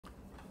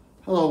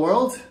Hello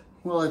world.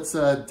 Well, it's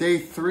day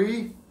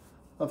 3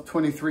 of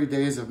 23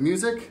 days of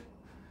music.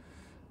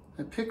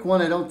 I pick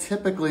one I don't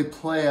typically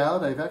play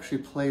out. I've actually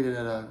played it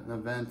at an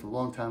event a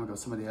long time ago.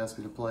 Somebody asked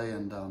me to play,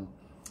 and I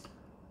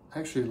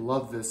actually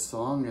love this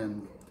song,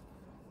 and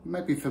you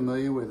might be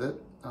familiar with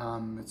it.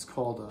 It's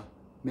called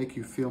Make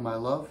You Feel My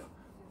Love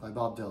by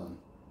Bob Dylan.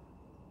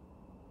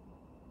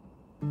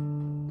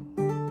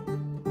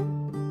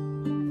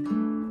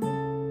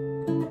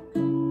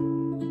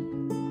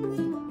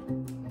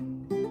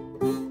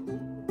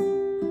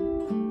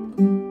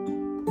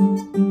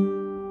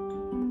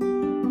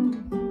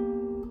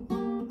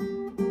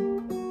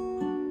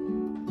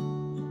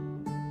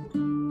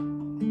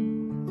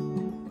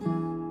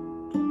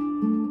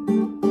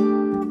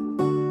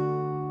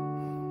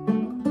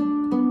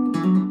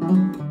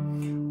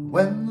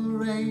 When the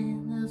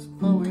rain is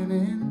blowing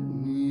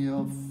in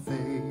your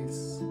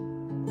face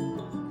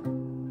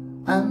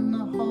and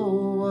the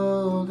whole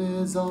world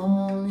is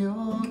on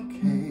your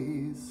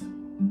case,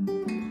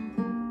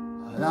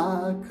 but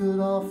I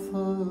could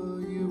offer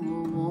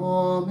you a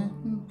warm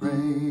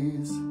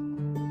embrace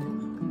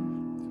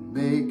to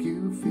make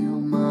you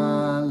feel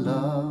my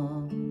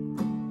love.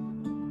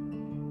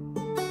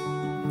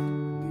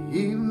 The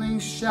evening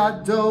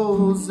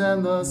shadows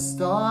and the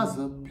stars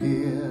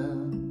appear,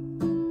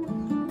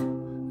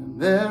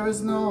 there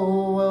is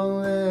no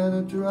one there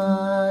to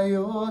dry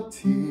your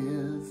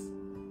tears,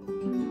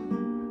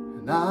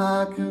 and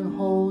I can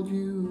hold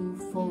you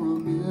for a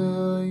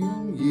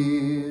million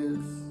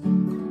years,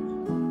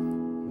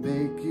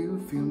 make you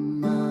feel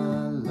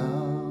my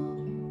love.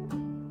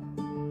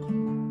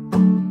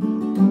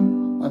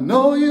 I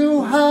know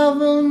you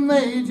haven't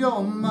made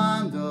your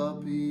mind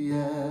up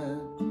yet,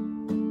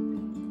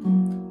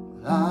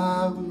 but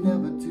I will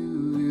never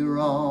do you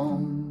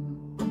wrong.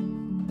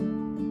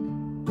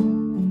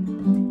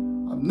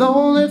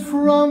 Known it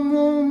from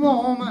the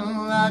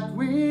moment that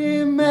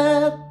we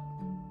met,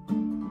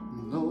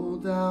 no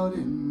doubt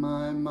in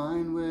my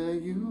mind where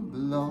you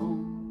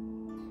belong.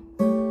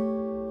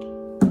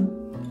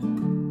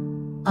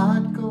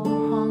 I'd go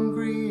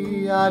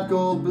hungry, I'd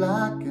go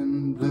black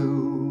and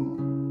blue,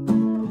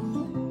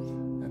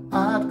 and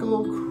I'd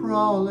go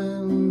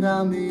crawling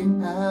down the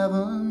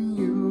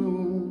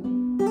avenue.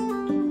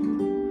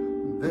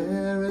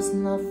 There is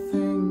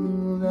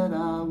nothing that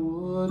I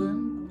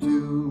wouldn't do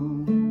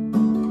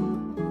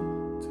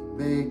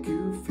make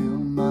you feel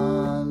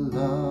my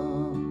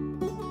love,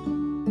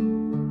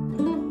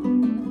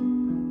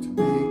 to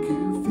make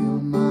you feel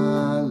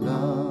my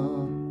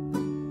love,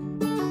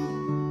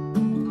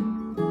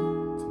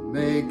 to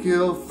make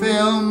you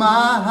feel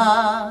my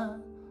heart.